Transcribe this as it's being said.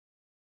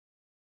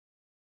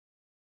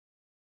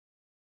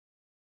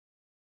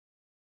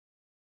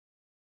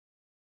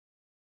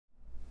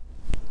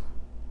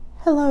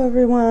Hello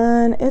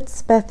everyone,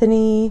 it's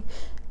Bethany.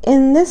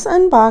 In this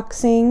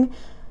unboxing,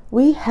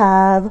 we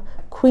have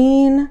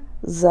Queen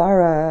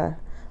Zahra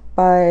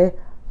by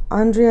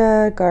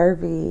Andrea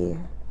Garvey.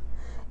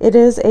 It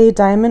is a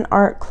diamond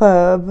art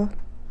club.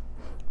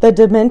 The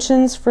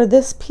dimensions for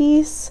this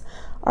piece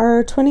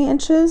are 20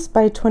 inches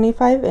by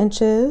 25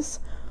 inches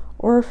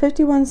or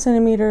 51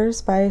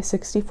 centimeters by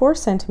 64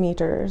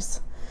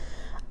 centimeters.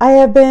 I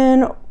have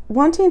been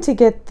wanting to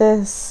get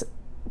this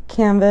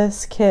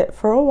canvas kit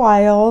for a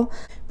while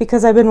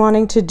because I've been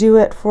wanting to do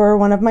it for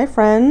one of my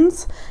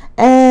friends,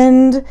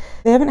 and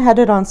they haven't had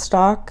it on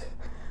stock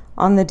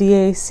on the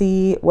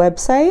DAC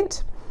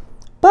website,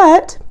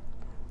 but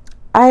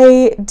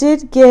I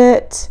did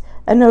get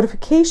a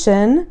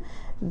notification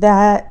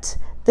that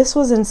this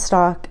was in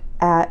stock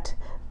at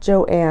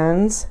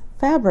Joann's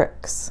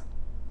Fabrics.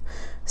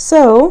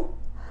 So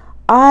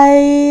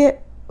I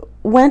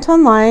went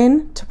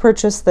online to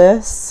purchase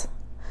this.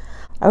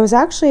 I was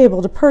actually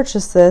able to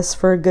purchase this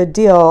for a good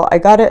deal. I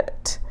got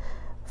it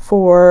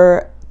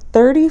for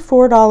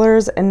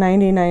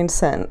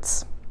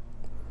 $34.99.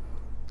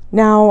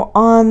 Now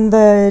on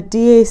the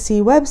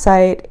DAC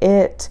website,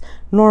 it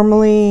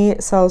normally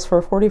sells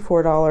for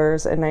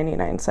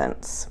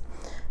 $44.99.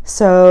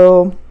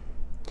 So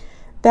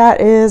that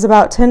is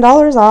about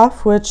 $10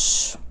 off,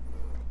 which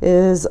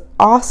is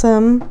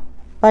awesome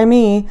by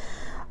me.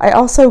 I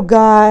also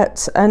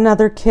got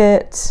another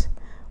kit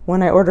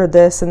when I ordered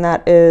this, and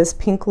that is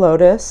Pink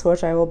Lotus,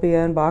 which I will be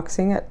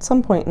unboxing at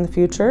some point in the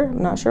future.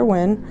 I'm not sure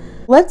when.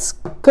 Let's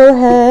go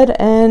ahead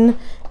and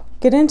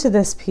get into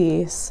this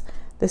piece.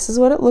 This is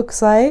what it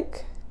looks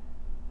like.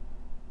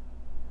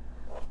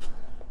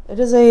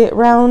 It is a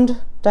round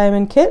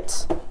diamond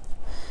kit.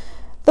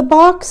 The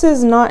box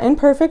is not in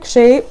perfect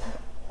shape.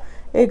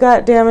 It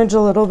got damaged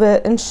a little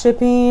bit in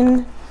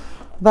shipping,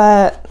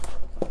 but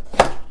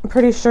I'm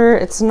pretty sure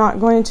it's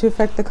not going to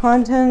affect the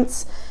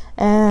contents.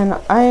 And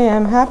I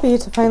am happy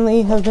to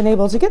finally have been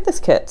able to get this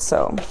kit,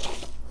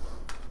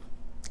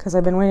 because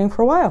I've been waiting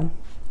for a while.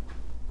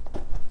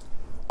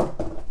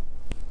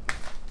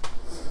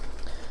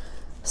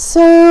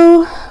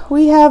 So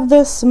we have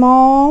this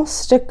small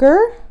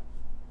square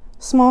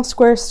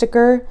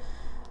sticker,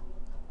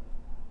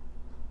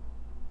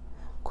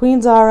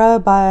 Queen Zahra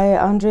by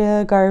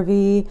Andrea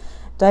Garvey,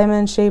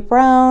 diamond shape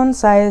round,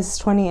 size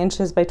 20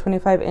 inches by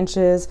 25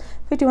 inches,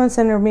 51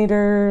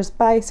 centimeters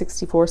by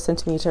 64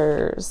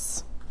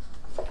 centimeters.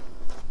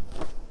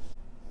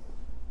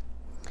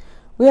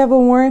 We have a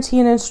warranty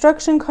and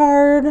instruction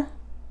card,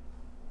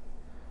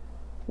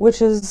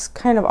 which is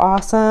kind of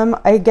awesome.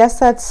 I guess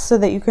that's so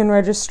that you can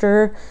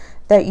register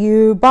that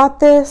you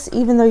bought this,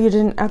 even though you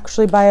didn't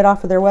actually buy it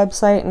off of their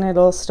website, and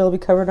it'll still be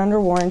covered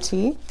under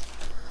warranty.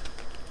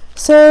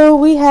 So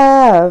we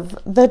have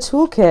the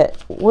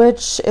toolkit,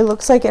 which it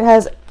looks like it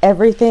has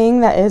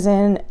everything that is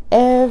in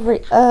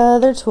every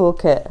other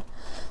toolkit.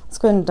 Let's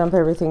go ahead and dump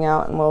everything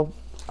out, and I'll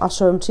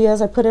show them to you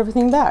as I put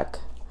everything back.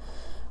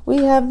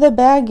 We have the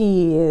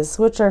baggies,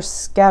 which are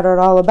scattered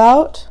all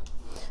about.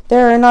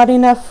 There are not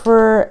enough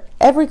for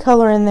every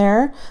color in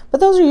there, but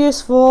those are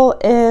useful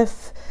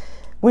if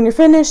when you're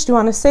finished you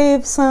want to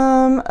save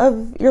some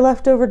of your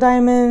leftover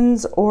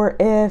diamonds, or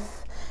if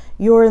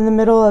you're in the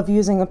middle of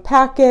using a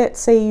packet,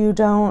 say you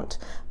don't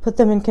put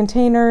them in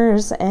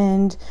containers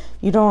and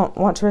you don't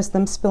want to risk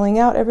them spilling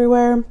out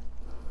everywhere.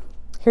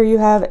 Here you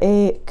have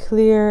a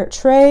clear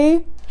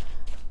tray,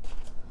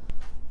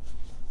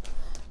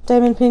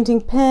 diamond painting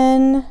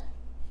pen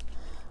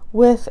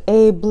with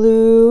a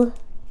blue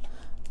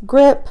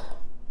grip,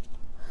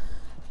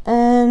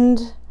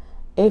 and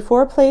a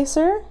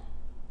 4-placer,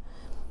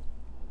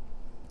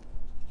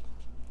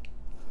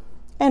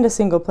 and a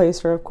single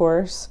placer, of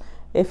course,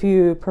 if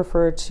you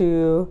prefer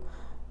to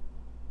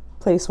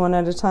place one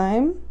at a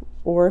time,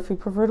 or if you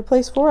prefer to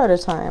place 4 at a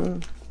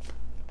time.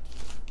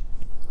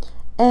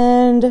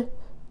 And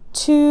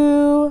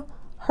 2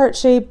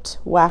 heart-shaped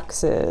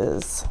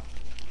waxes.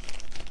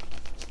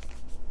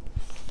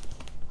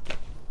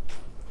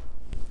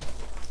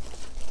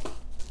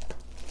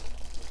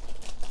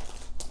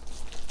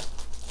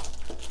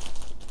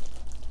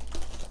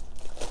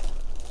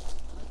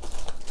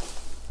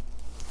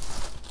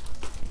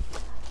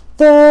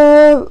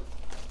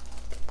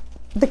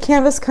 The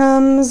canvas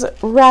comes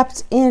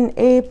wrapped in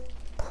a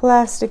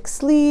plastic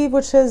sleeve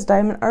which says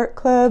Diamond Art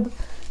Club.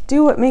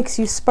 Do what makes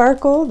you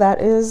sparkle.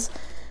 That is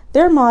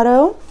their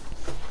motto.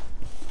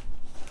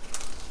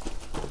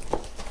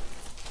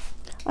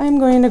 I'm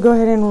going to go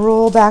ahead and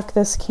roll back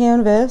this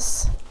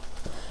canvas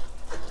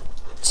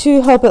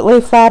to help it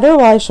lay flatter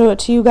while I show it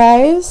to you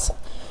guys.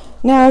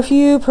 Now, if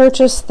you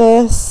purchase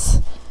this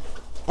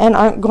and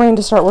aren't going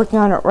to start working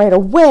on it right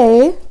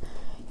away,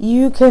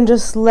 you can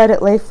just let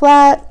it lay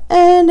flat,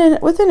 and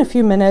within a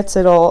few minutes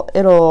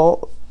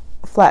it'll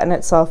flatten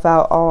itself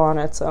out all on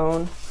its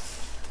own.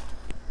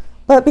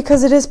 But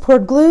because it is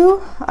poured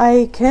glue,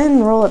 I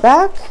can roll it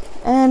back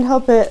and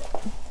help it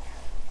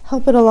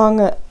along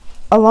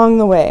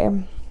the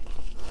way.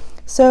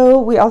 So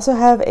we also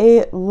have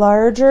a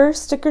larger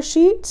sticker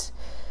sheet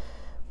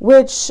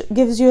which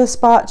gives you a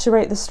spot to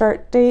write the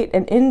start date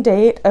and end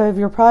date of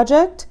your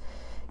project,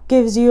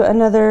 gives you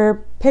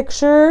another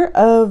picture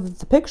of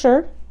the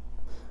picture,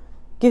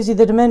 gives you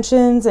the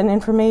dimensions and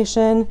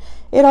information.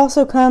 It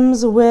also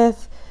comes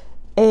with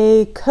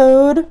a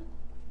code,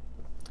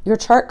 your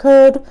chart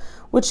code,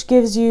 which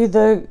gives you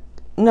the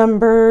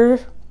number.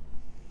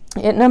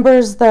 It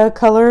numbers the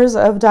colors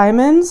of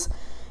diamonds,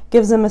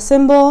 gives them a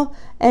symbol,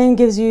 and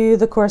gives you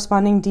the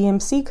corresponding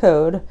DMC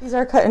code. These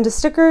are cut into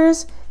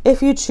stickers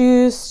if you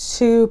choose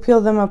to peel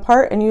them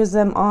apart and use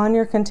them on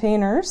your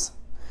containers.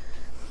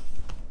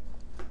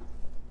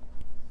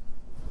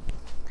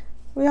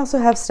 We also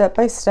have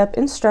step-by-step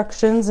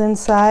instructions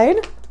inside.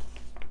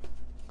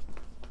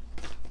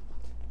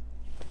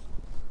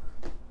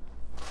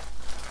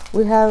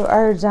 We have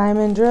our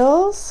diamond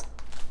drills.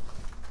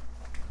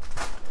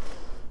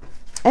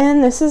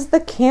 And this is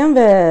the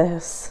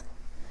canvas.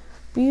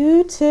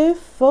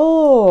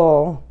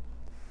 Beautiful.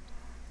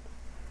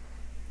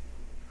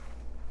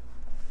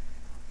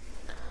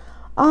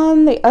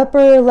 On the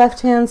upper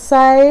left-hand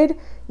side,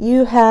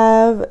 you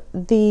have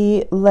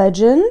the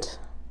legend.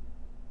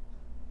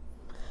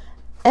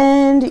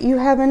 And you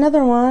have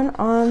another one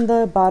on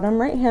the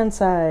bottom right-hand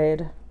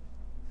side.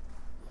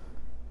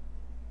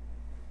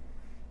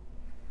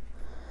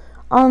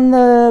 On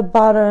the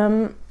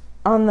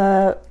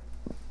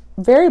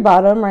very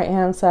bottom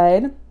right-hand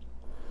side,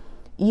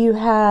 you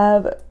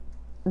have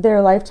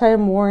their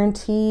lifetime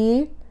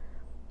warranty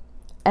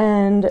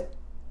and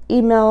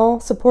email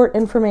support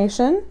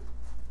information.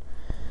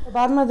 At the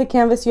bottom of the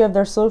canvas, you have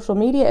their social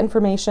media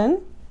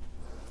information.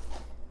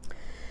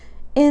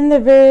 In the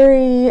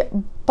very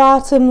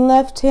bottom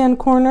left-hand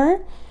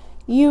corner,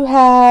 you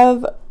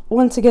have,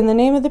 once again, the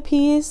name of the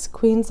piece,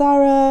 Queen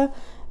Zahra,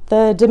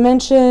 the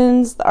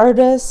dimensions, the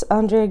artist,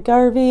 Andrea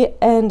Garvey,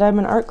 and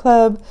Diamond Art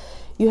Club.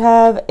 You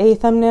have a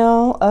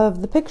thumbnail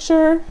of the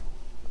picture.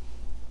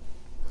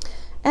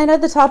 And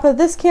at the top of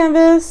this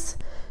canvas,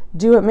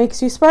 Do What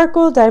Makes You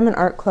Sparkle, Diamond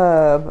Art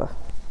Club.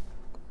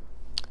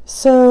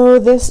 So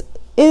this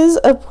is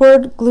a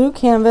poured glue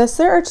canvas.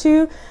 There are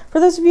two,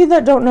 for those of you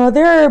that don't know,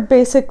 there are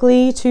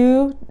basically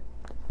two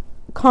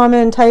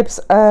common types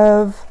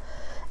of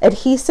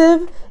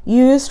adhesive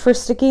used for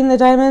sticking the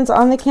diamonds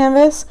on the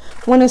canvas.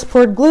 One is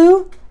poured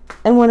glue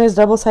and one is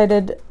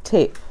double-sided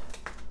tape.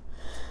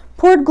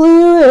 Poured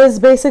glue is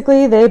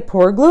basically they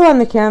pour glue on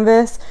the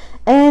canvas,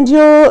 and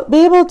you'll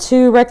be able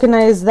to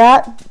recognize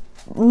that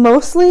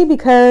mostly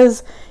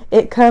because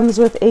it comes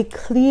with a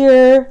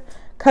clear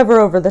cover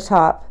over the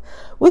top.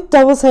 With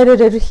double-sided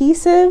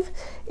adhesive,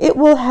 it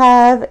will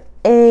have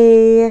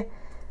a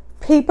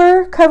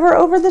paper cover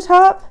over the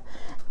top,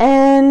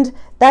 and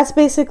that's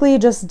basically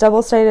just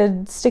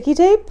double-sided sticky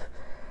tape.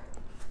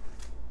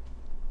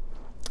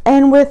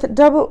 And with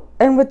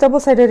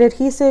double-sided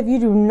adhesive, you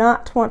do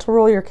not want to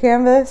roll your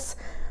canvas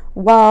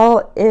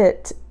while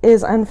it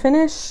is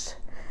unfinished,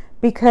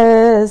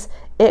 because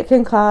it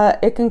can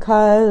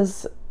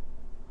cause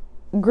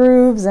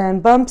grooves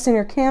and bumps in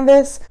your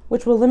canvas,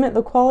 which will limit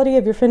the quality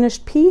of your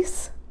finished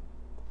piece.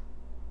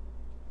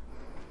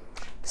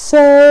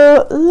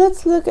 So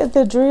let's look at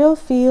the drill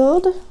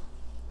field.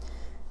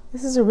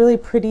 This is a really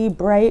pretty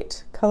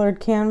bright colored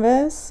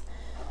canvas.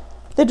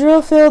 The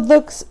drill field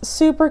looks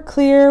super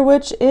clear,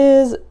 which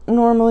is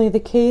normally the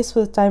case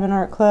with Diamond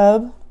Art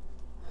Club.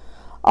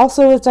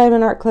 Also with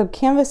Diamond Art Club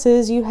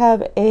canvases, you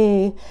have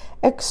a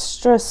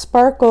extra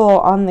sparkle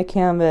on the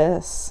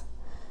canvas.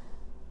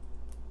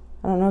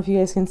 I don't know if you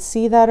guys can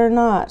see that or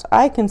not.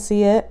 I can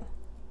see it,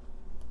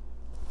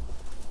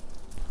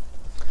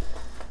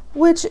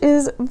 which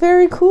is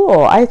very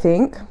cool, I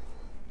think.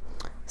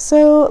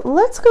 So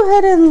let's go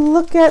ahead and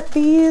look at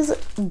these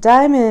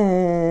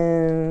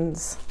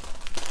diamonds.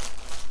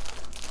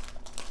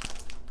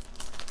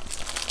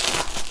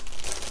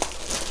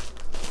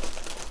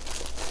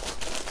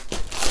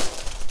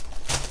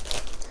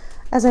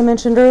 As I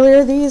mentioned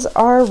earlier, these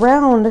are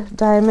round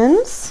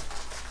diamonds.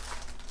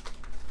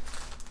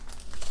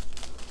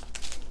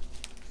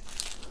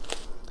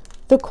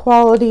 The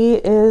quality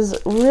is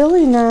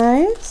really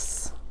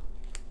nice.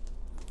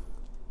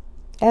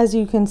 As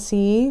you can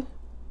see,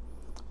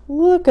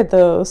 look at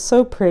those,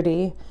 so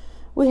pretty.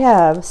 We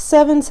have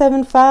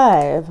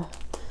 775,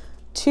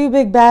 2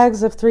 big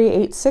bags of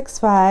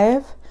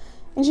 3865,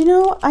 and you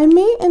know, I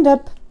may end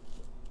up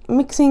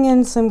mixing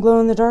in some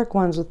glow-in-the-dark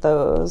ones with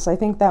those. I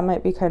think that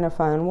might be kind of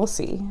fun. We'll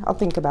see. I'll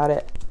think about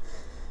it.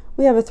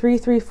 We have a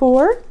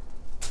 334.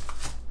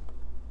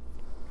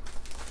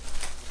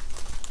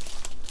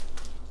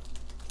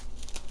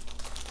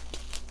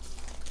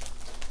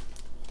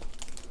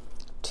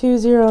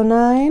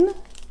 $209,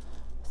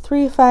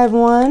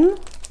 351,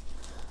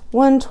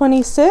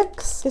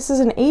 126. This is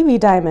an AB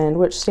diamond,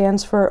 which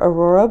stands for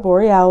Aurora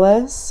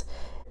Borealis.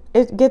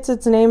 It gets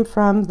its name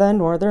from the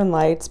northern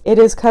lights. It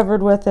is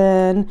covered with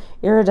an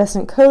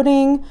iridescent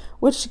coating,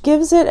 which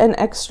gives it an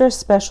extra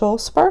special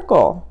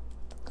sparkle.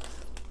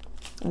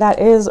 That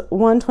is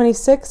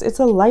 126. It's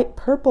a light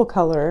purple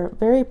color,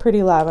 very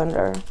pretty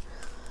lavender.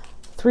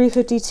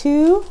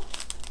 352,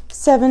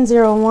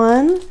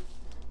 701,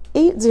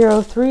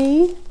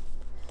 803,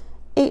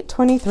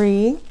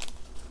 823,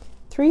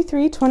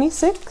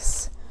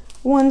 3326,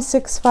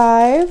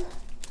 165,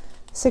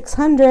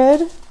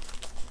 600,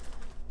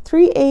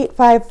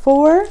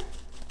 3854,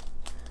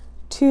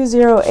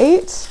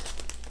 208,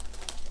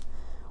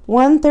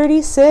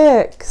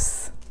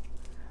 136.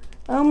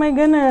 Oh my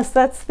goodness,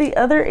 that's the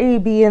other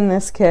AB in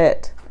this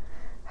kit.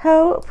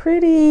 How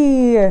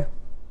pretty.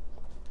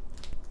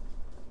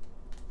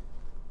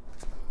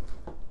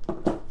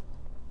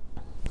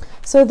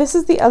 So this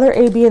is the other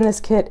AB in this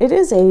kit. It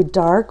is a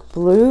dark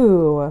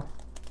blue.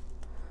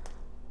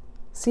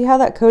 See how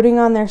that coating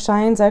on there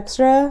shines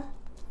extra?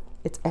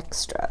 It's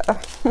extra.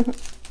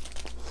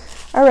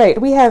 All right,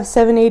 we have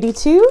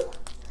 782,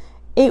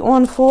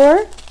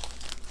 814,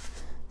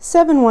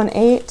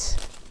 718,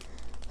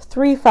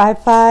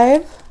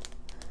 355,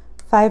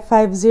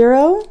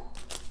 550,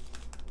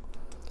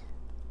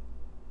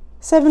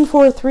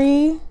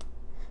 743,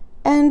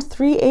 and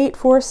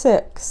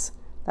 3846.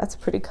 That's a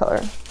pretty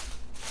color.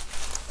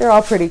 They're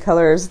all pretty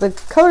colors. The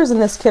colors in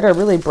this kit are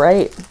really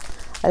bright.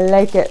 I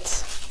like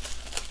it.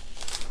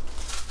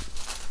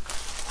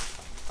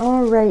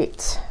 All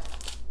right.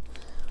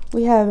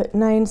 We have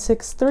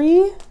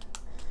 963,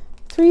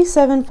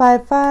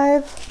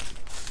 3755,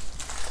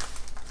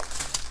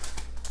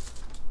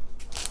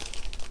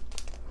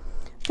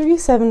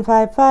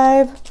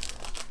 3755,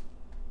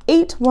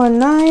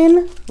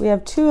 819. We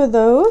have 2 of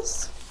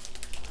those.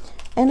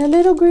 And a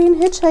little green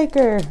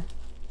hitchhiker.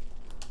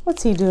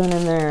 What's he doing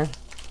in there?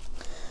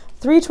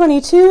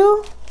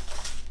 322,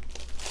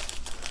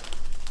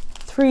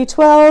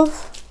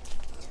 312,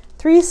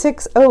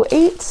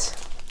 3608,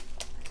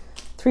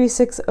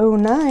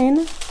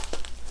 3609,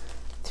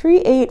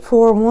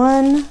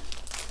 3841,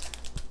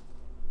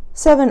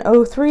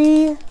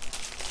 703,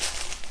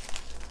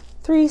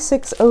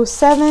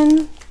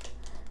 3607,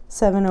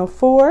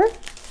 704,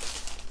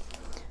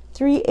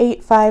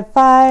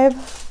 3855,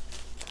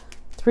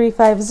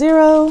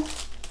 350,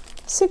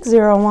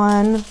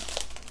 601,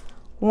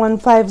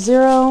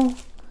 150,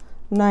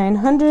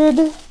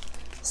 900,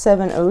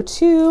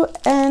 702,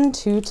 and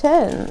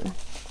 210.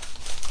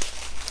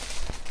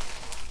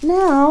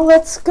 Now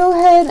let's go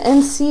ahead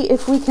and see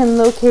if we can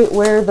locate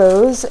where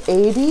those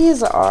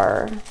ABs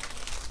are.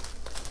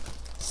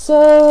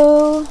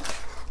 So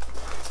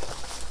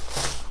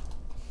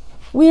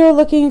we are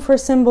looking for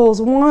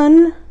symbols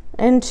 1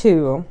 and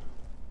 2.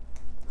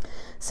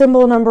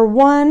 Symbol number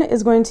 1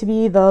 is going to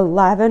be the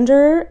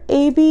lavender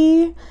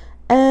AB,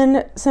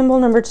 and symbol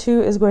number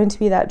 2 is going to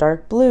be that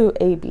dark blue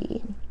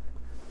AB.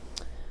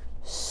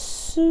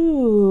 So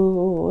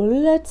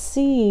let's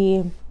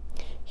see.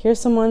 Here's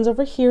some ones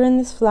over here in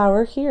this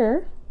flower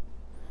here.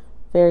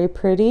 Very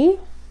pretty.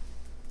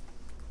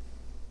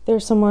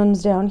 There's some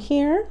ones down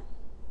here,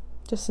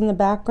 just in the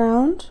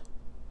background.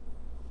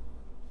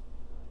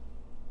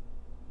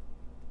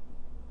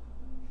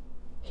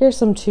 Here's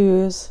some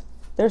 2s.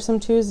 There's some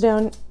 2s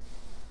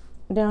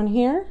down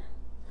here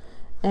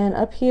and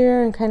up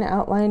here, and kind of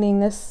outlining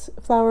this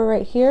flower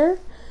right here.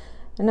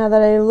 And now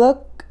that I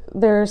look,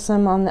 there's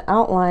some on the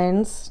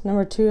outlines.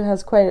 Number 2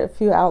 has quite a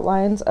few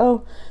outlines.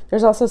 Oh,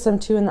 there's also some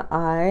 2 in the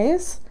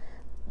eyes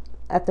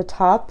at the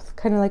top,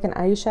 kind of like an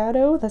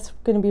eyeshadow. That's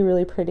going to be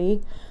really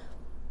pretty.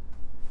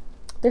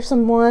 There's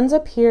some 1s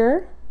up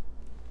here.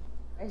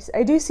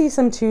 I do see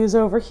some 2s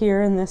over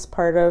here in this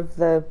part of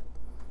the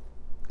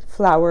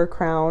flower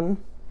crown.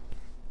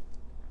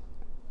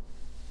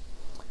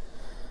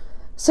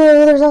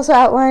 So there's also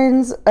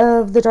outlines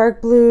of the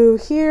dark blue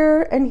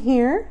here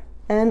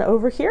and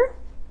over here.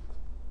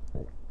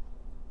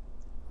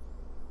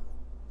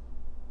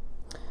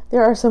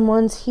 There are some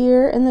ones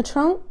here in the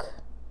trunk.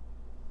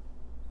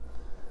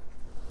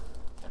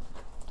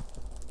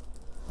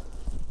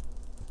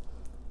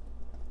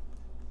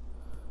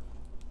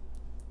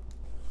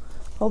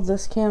 Hold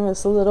this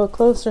canvas a little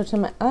closer to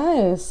my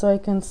eyes so I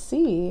can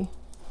see.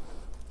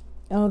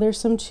 Oh, there's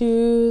some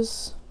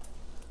 2s.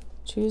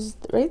 2s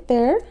right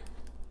there.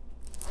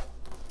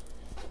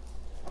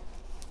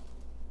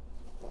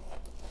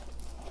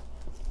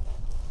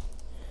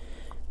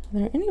 Are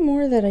there any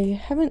more that I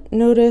haven't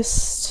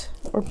noticed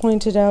or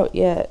pointed out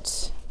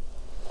yet?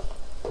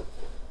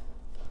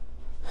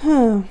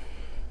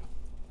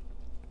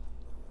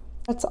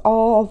 That's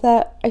all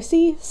that I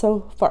see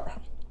so far.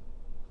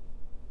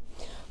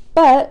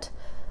 But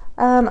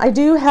I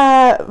do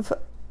have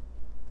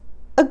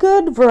a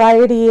good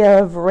variety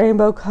of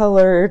rainbow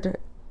colored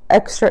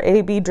extra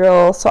AB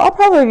drill, so I'll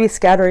probably be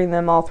scattering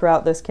them all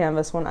throughout this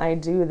canvas when I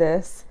do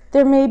this.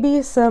 There may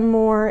be some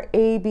more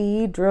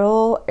AB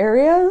drill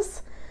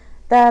areas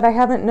that I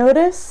haven't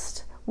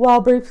noticed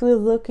while briefly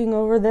looking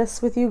over this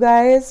with you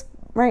guys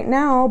right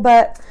now,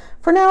 but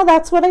for now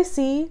that's what I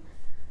see.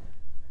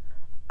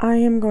 I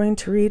am going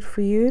to read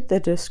for you the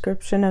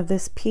description of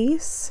this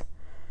piece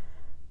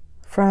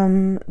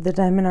from the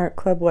Diamond Art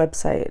Club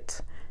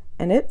website,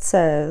 and it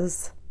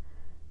says,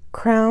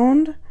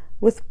 crowned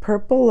with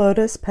purple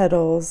lotus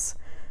petals,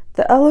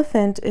 the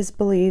elephant is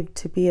believed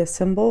to be a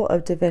symbol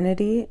of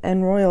divinity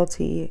and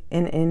royalty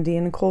in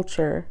Indian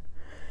culture.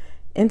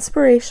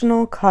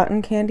 inspirational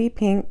cotton candy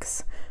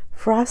pinks,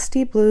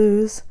 frosty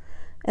blues,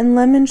 and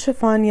lemon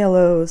chiffon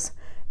yellows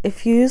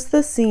effuse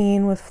the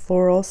scene with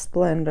floral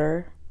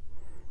splendor.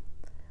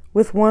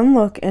 With one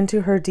look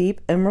into her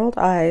deep emerald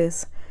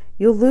eyes,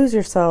 you'll lose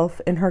yourself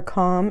in her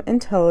calm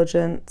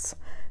intelligence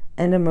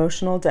and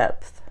emotional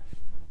depth.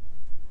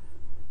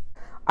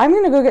 I'm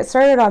going to go get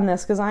started on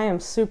this because I am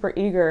super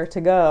eager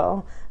to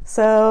go.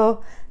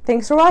 So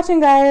thanks for watching,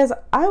 guys.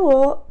 I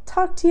will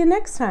talk to you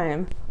next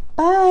time.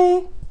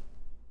 Bye.